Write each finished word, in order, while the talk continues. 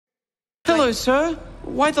Hello, sir.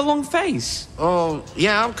 Why the long face? Oh,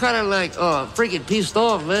 yeah, I'm kind of like, freaking pissed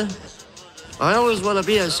off, man. I always want to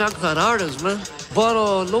be a SoundCloud artist, man. But,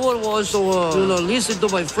 no one wants to, listen to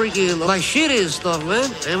my freaking, my shitty stuff, man.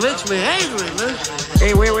 It makes me angry, man.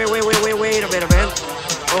 Hey, wait a minute, man.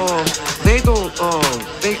 They don't,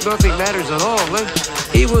 think nothing matters at all, man.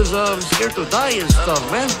 He was, scared to die and stuff,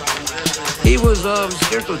 man. He was,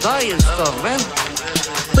 scared to die and stuff, man.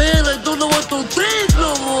 Man, I don't know what to think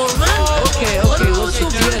no more, man. Okay, let's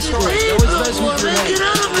get the escalate. Don't mess with your head. Get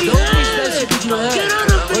out of me, Nobody's messing with your head. Get out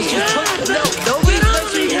of me, Nobody's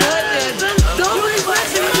messing with your head, man. Nobody's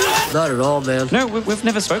messing with your head. Not at all, man. No, we've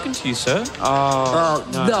never spoken to you, sir.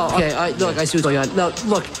 No. Okay, look, I see what's going on. Now,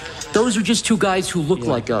 look, those are just two guys who look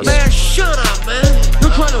like us. Man, shut up, man. You're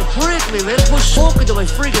trying to trick me, man. Put smoke into my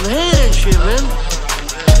freaking head and shit, man.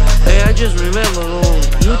 Hey, I just remember,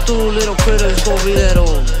 you two little critters told me that,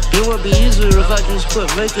 it would be easier if I just quit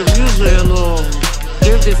making music and,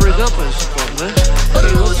 give the freak up and stuff, man.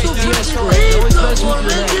 Okay, let's get the escalate. Nobody's messing with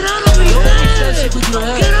your head. Get out of me, Nobody's messing with your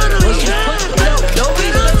head. Get out of me, Let's just put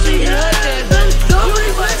nobody's messing with your head, man.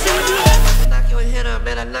 Nobody's messing with your head.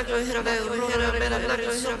 I'm not gonna hit him, man. I'm not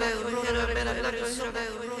gonna hit him.